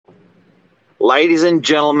Ladies and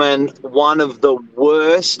gentlemen,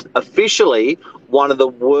 officially, one of the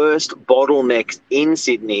worst bottlenecks in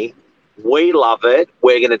Sydney. We love it.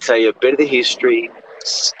 We're going to tell you a bit of the history.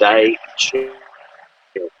 Stay tuned.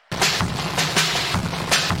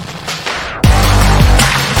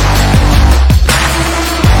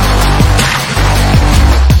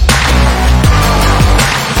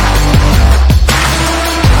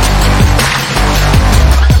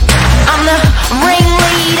 I'm the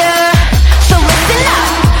ringleader, so listen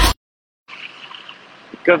up.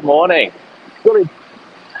 Good morning. Billy,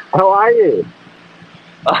 how are you?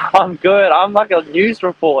 I'm good. I'm like a news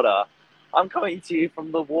reporter. I'm coming to you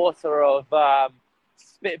from the water of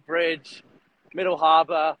Spit Bridge, Middle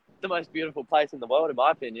Harbour, the most beautiful place in the world, in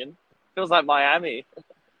my opinion. Feels like Miami.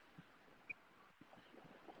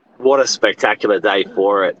 What a spectacular day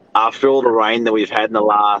for it. After all the rain that we've had in the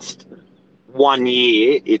last 1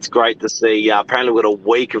 year, it's great to see. Apparently, we've got a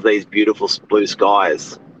week of these beautiful blue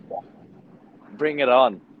skies. Bring it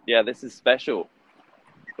on. Yeah, this is special.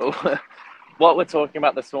 What we're talking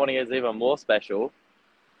about this morning is even more special.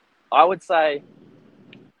 I would say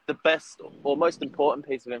the best or most important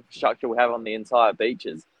piece of infrastructure we have on the entire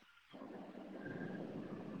beaches.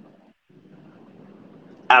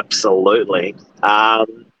 Absolutely.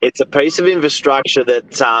 It's a piece of infrastructure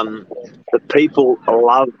that the people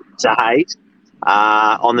love to hate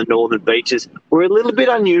on the northern beaches. We're a little bit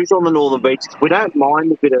unusual on the northern beaches. We don't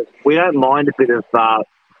mind a bit of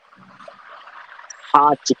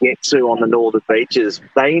hard to get to on the northern beaches.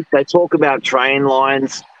 They talk about train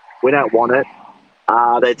lines. We don't want it.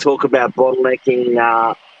 They talk about bottlenecking.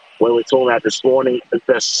 Where we're talking about this morning,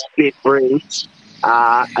 the Spit Bridge,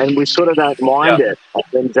 and we sort of don't mind Yeah. it.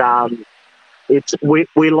 And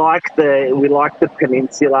we like the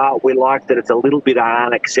peninsula. We like that it's a little bit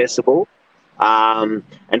inaccessible. And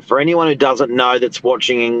for anyone who doesn't know, that's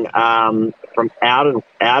watching from out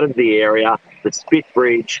of the area, the Spit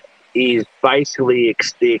Bridge is basically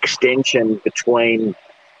the extension between.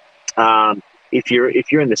 If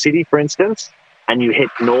you're in the city, for instance, and you head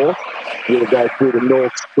north, you'll go through the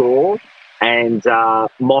North Shore and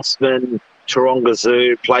Mossman, Taronga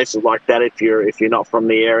Zoo, places like that. If you're not from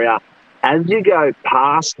the area, as you go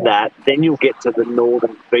past that, then you'll get to the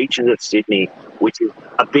northern beaches of Sydney, which is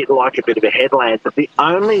a bit of a headland. But the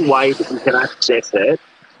only way that you can access it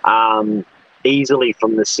easily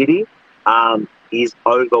from the city is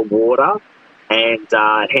over water, and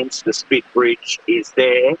hence the Spit Bridge is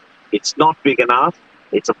there. It's not big enough.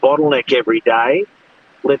 It's a bottleneck every day.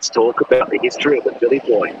 Let's talk about the history of the Billy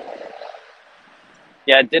Boy.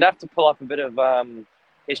 Yeah, I did have to pull up a bit of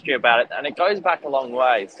history about it, and it goes back a long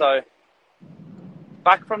way. So,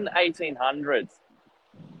 back from the 1800s,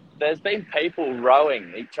 there's been people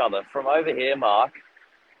rowing each other from over here, Mark,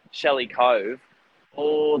 Shelley Cove,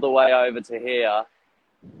 all the way over to here,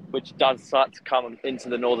 which does start to come into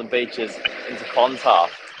the northern beaches, into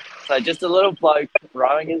Clontarf. So just a little bloke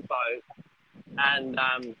rowing his boat, and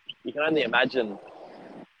you can only imagine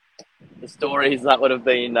the stories that would have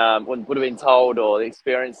been told, or the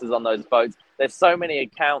experiences on those boats. There's so many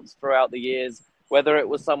accounts throughout the years, whether it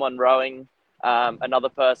was someone rowing another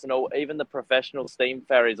person, or even the professional steam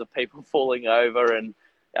ferries of people falling over and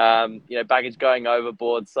baggage going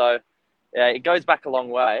overboard. So yeah, it goes back a long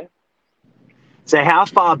way. So how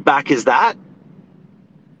far back is that?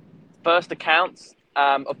 First accounts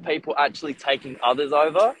of people actually taking others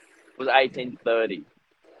over was 1830.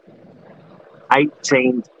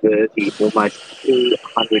 1830, almost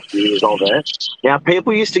 200 years of it. Now,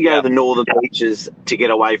 people used to go to the northern beaches to get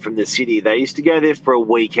away from the city. They used to go there for a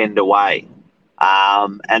weekend away.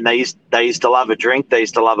 And they used to love a drink. They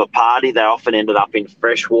used to love a party. They often ended up in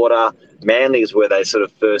freshwater. Manly is where they sort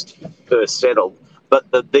of first settled. But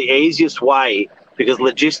the easiest way, because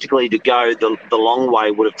logistically to go the long way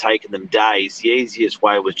would have taken them days, the easiest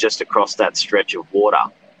way was just across that stretch of water.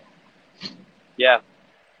 Yeah.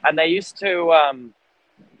 And they used to,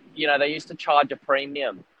 charge a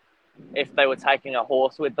premium if they were taking a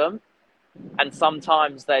horse with them. And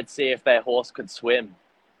sometimes they'd see if their horse could swim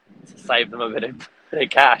to save them a bit of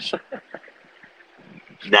cash.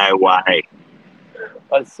 No way.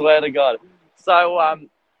 I swear to God. So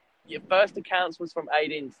your first accounts was from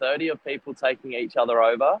 1830 of people taking each other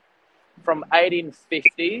over. From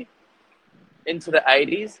 1850 into the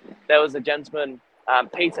 80s, there was a gentleman,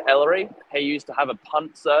 Peter Ellery. He used to have a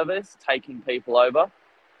punt service taking people over.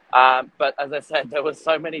 But as I said, there were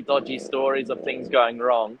so many dodgy stories of things going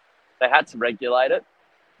wrong, they had to regulate it.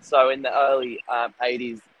 So in the early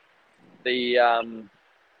 80s,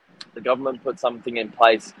 the government put something in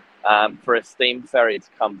place for a steam ferry to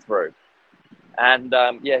come through. And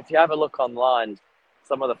if you have a look online,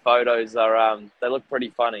 some of the photos are they look pretty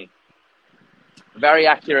funny. Very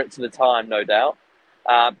accurate to the time, no doubt.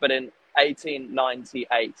 But in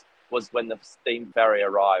 1898 was when the steam ferry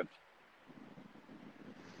arrived.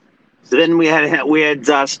 So then we had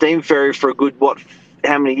steam ferry for a good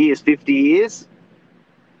how many years? 50 years.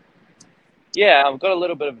 Yeah, I've got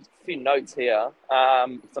a few notes here. So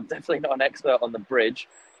I'm definitely not an expert on the bridge,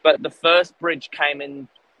 but the first bridge was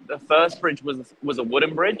a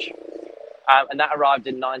wooden bridge, and that arrived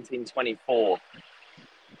in 1924.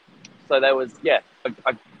 So there was a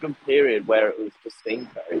good period where it was just steam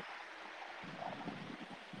ferry.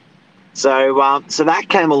 So so that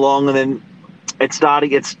came along, and then it started.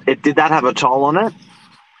 Did that have a toll on it?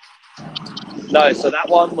 No, so that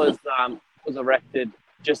one was erected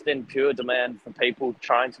just in pure demand for people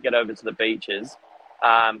trying to get over to the beaches.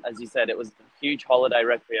 As you said, it was a huge holiday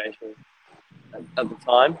recreation at the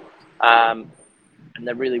time, and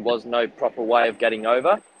there really was no proper way of getting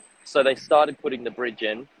over. So they started putting the bridge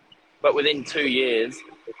in, but within 2 years,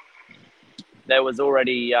 there's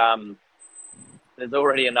already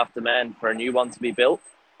enough demand for a new one to be built,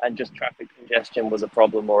 and just traffic congestion was a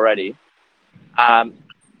problem already.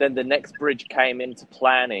 Then the next bridge came into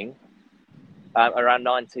planning around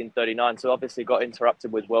 1939, so obviously got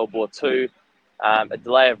interrupted with World War II. A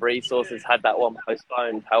delay of resources had that one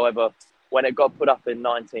postponed. However, when it got put up in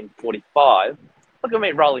 1945, look at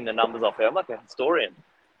me rolling the numbers off here. I'm like a historian.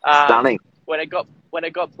 Stunning. When it got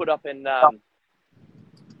put up in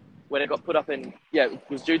it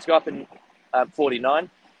was due to go up in 49,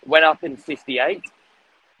 went up in 58,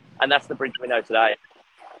 and that's the bridge we know today.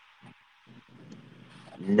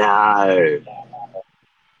 No.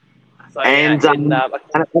 So, and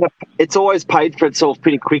it's always paid for itself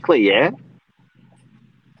pretty quickly, yeah?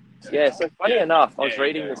 Yeah, so funny enough, I was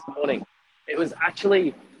reading this morning, it was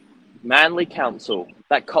actually Manly Council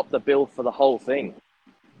that copped the bill for the whole thing.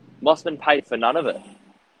 Mossman paid for none of it.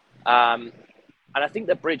 And I think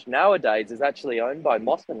the bridge nowadays is actually owned by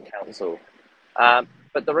Mossman Council.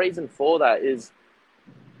 But the reason for that is,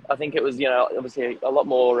 I think it was, obviously a lot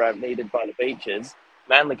more needed by the beaches.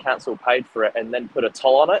 Manly Council paid for it and then put a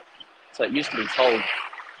toll on it. So it used to be tolled.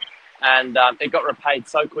 And it got repaid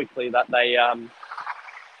so quickly that they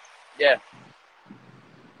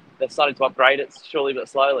started to upgrade it surely but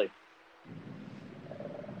slowly.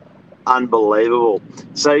 Unbelievable.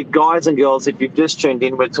 So, guys and girls, if you've just tuned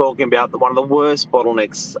in, we're talking about one of the worst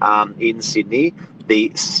bottlenecks in Sydney,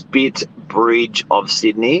 the Spit Bridge of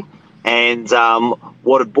Sydney. And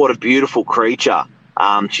what a beautiful creature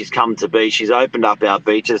she's come to be. She's opened up our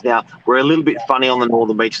beaches. Now, we're a little bit funny on the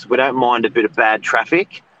northern beaches. We don't mind a bit of bad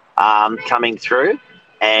traffic coming through.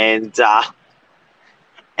 And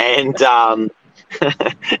it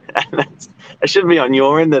shouldn't be on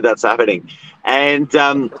your end that's happening. And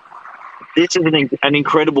this is an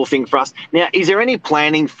incredible thing for us. Now, is there any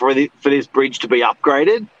planning for this bridge to be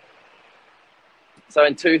upgraded? So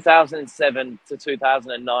in 2007 to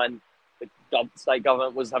 2009, the state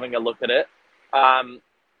government was having a look at it.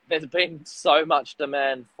 There's been so much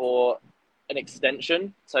demand for an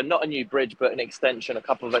extension. So not a new bridge, but an extension, a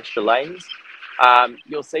couple of extra lanes.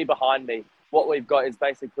 You'll see behind me, what we've got is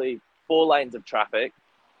basically 4 lanes of traffic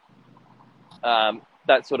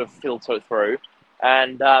that sort of filter through.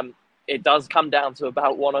 And it does come down to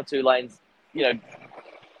about 1 or 2 lanes,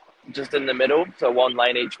 just in the middle, so 1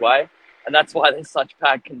 lane each way. And that's why there's such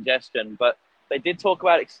bad congestion. But they did talk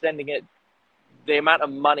about extending it. The amount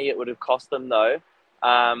of money it would have cost them, though,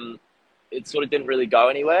 it sort of didn't really go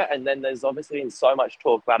anywhere. And then there's obviously been so much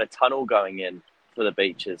talk about a tunnel going in for the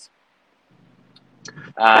beaches.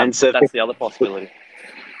 And so that's the other possibility.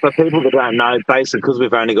 For people that don't know, basically, because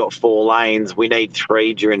we've only got 4 lanes, we need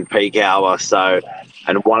 3 during peak hour. So,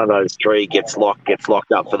 and one of those 3 gets locked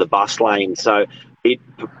up for the bus lane. So it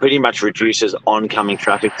pretty much reduces oncoming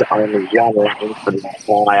traffic to only 1 lane for the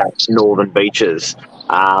entire northern beaches,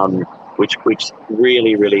 which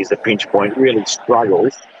really, really is a pinch point. Really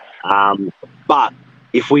struggles. But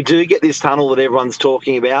if we do get this tunnel that everyone's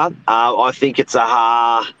talking about, I think it's in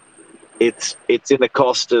the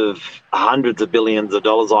cost of hundreds of billions of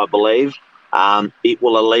dollars, I believe. It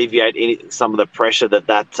will alleviate some of the pressure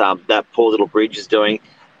that poor little bridge is doing.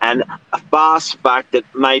 And a fast fact that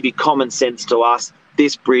may be common sense to us,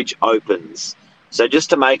 this bridge opens. So just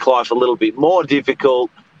to make life a little bit more difficult,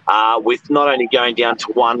 with not only going down to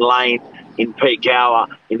 1 lane in peak hour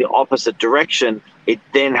in the opposite direction, it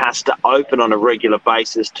then has to open on a regular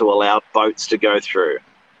basis to allow boats to go through.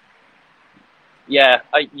 Yeah,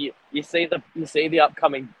 you see the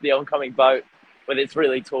oncoming boat with its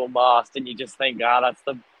really tall mast, and you just think, that's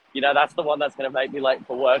the one that's going to make me late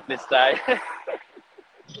for work this day.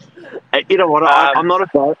 You know what? Um, I'm not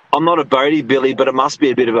a boatie, Billy, but it must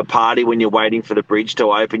be a bit of a party when you're waiting for the bridge to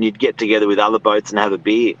open. You'd get together with other boats and have a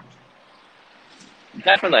beer.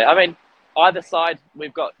 Definitely. I mean, either side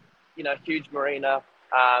we've got, huge marina.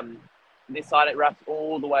 This side it wraps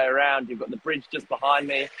all the way around. You've got the bridge just behind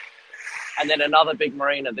me, and then another big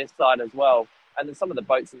marina this side as well. And then some of the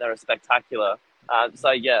boats in there are spectacular.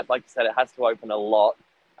 So yeah, like you said, it has to open a lot.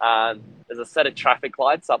 There's a set of traffic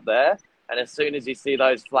lights up there, and as soon as you see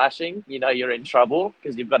those flashing, you're in trouble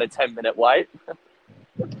because you've got a 10-minute wait.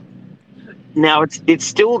 Now, it's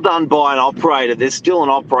still done by an operator. There's still an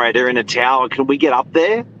operator in a tower. Can we get up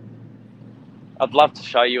there? I'd love to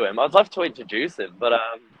show you him. I'd love to introduce him, but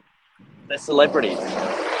they're celebrities.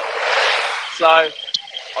 So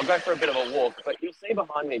I'll go for a bit of a walk, but you'll see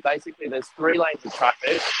behind me, basically there's 3 lanes of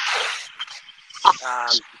traffic.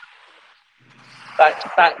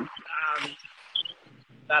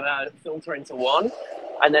 That filter into one,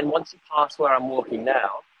 and then once you pass where I'm walking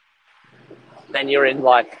now, then you're in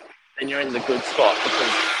the good spot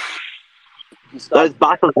because you start. Those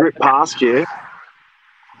buses rip past you.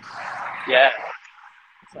 Yeah.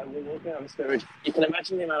 So we're walking on the bridge. You can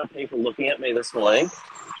imagine the amount of people looking at me this morning.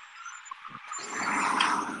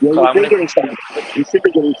 Yeah, So you should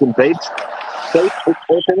be getting some beeps.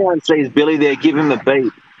 If anyone sees Billy there, give him a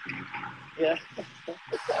beep. Yeah.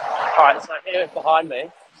 All right, so here behind me,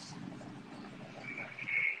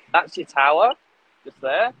 that's your tower, just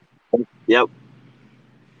there. Yep.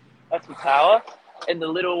 That's your tower. In the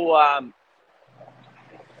little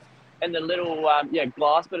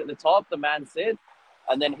glass bit at the top, the man sits,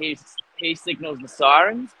 and then he signals the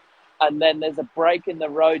sirens, and then there's a break in the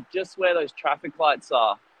road just where those traffic lights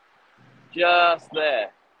are, just there,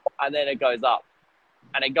 and then it goes up,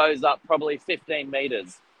 and it goes up probably 15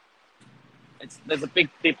 meters. There's a big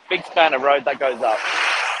span of road that goes up.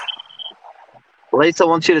 Lisa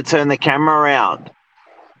wants you to turn the camera around.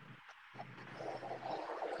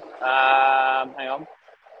 Hang on.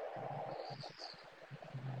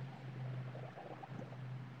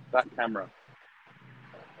 Back camera.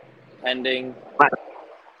 Pending.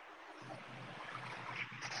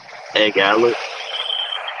 There you go. Look,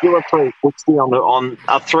 do a 360 on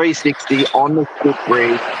a 360 on the Spit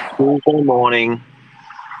Bridge Tuesday morning.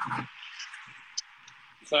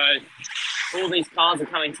 So all these cars are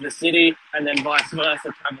coming to the city, and then vice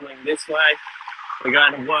versa, travelling this way. We're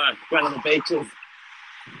going to work, going to the beaches.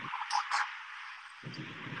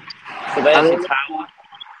 So there's your tower.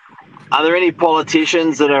 Are there any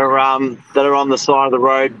politicians that are on the side of the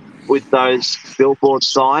road with those billboard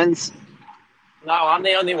signs? No, I'm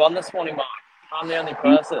the only one this morning, Mark. I'm the only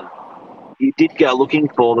person. You did go looking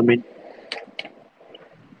for them.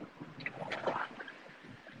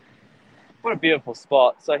 What a beautiful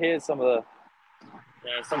spot. So here's some of the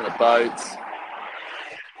boats.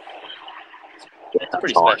 It's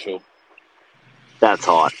pretty special. That's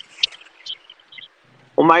hot.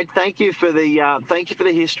 Well, mate, thank you for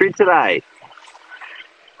the history today.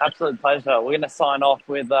 Absolute pleasure. We're going to sign off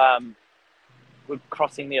with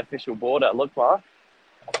crossing the official border. Look, Mark.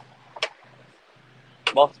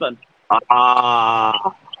 Mossman.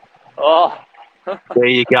 Oh. There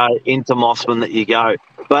you go, into Mossman that you go.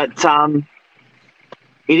 But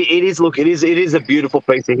it is a beautiful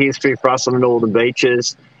piece of history for us on the Northern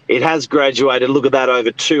Beaches. It has graduated. Look at that,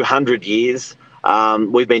 over 200 years.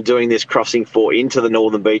 We've been doing this crossing into the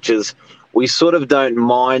Northern Beaches. We sort of don't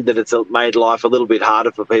mind that it's made life a little bit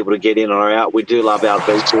harder for people to get in or out. We do love our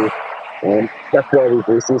beaches, and that's why we've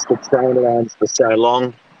resisted staying around for so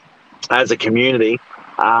long as a community.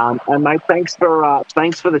 And mate, thanks for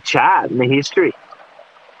the chat and the history.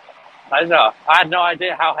 Pleasure. I had no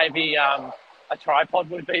idea how heavy a tripod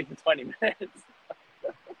would be for 20 minutes.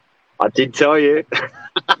 I did tell you.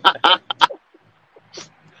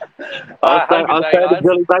 Have a good day, guys.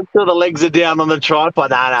 Make sure the legs are down on the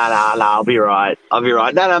tripod. No, I'll be right.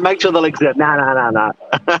 No, make sure the legs are down. No.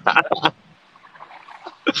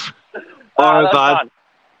 All right, bud.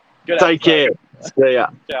 Good Take care. See ya.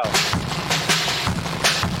 Ciao.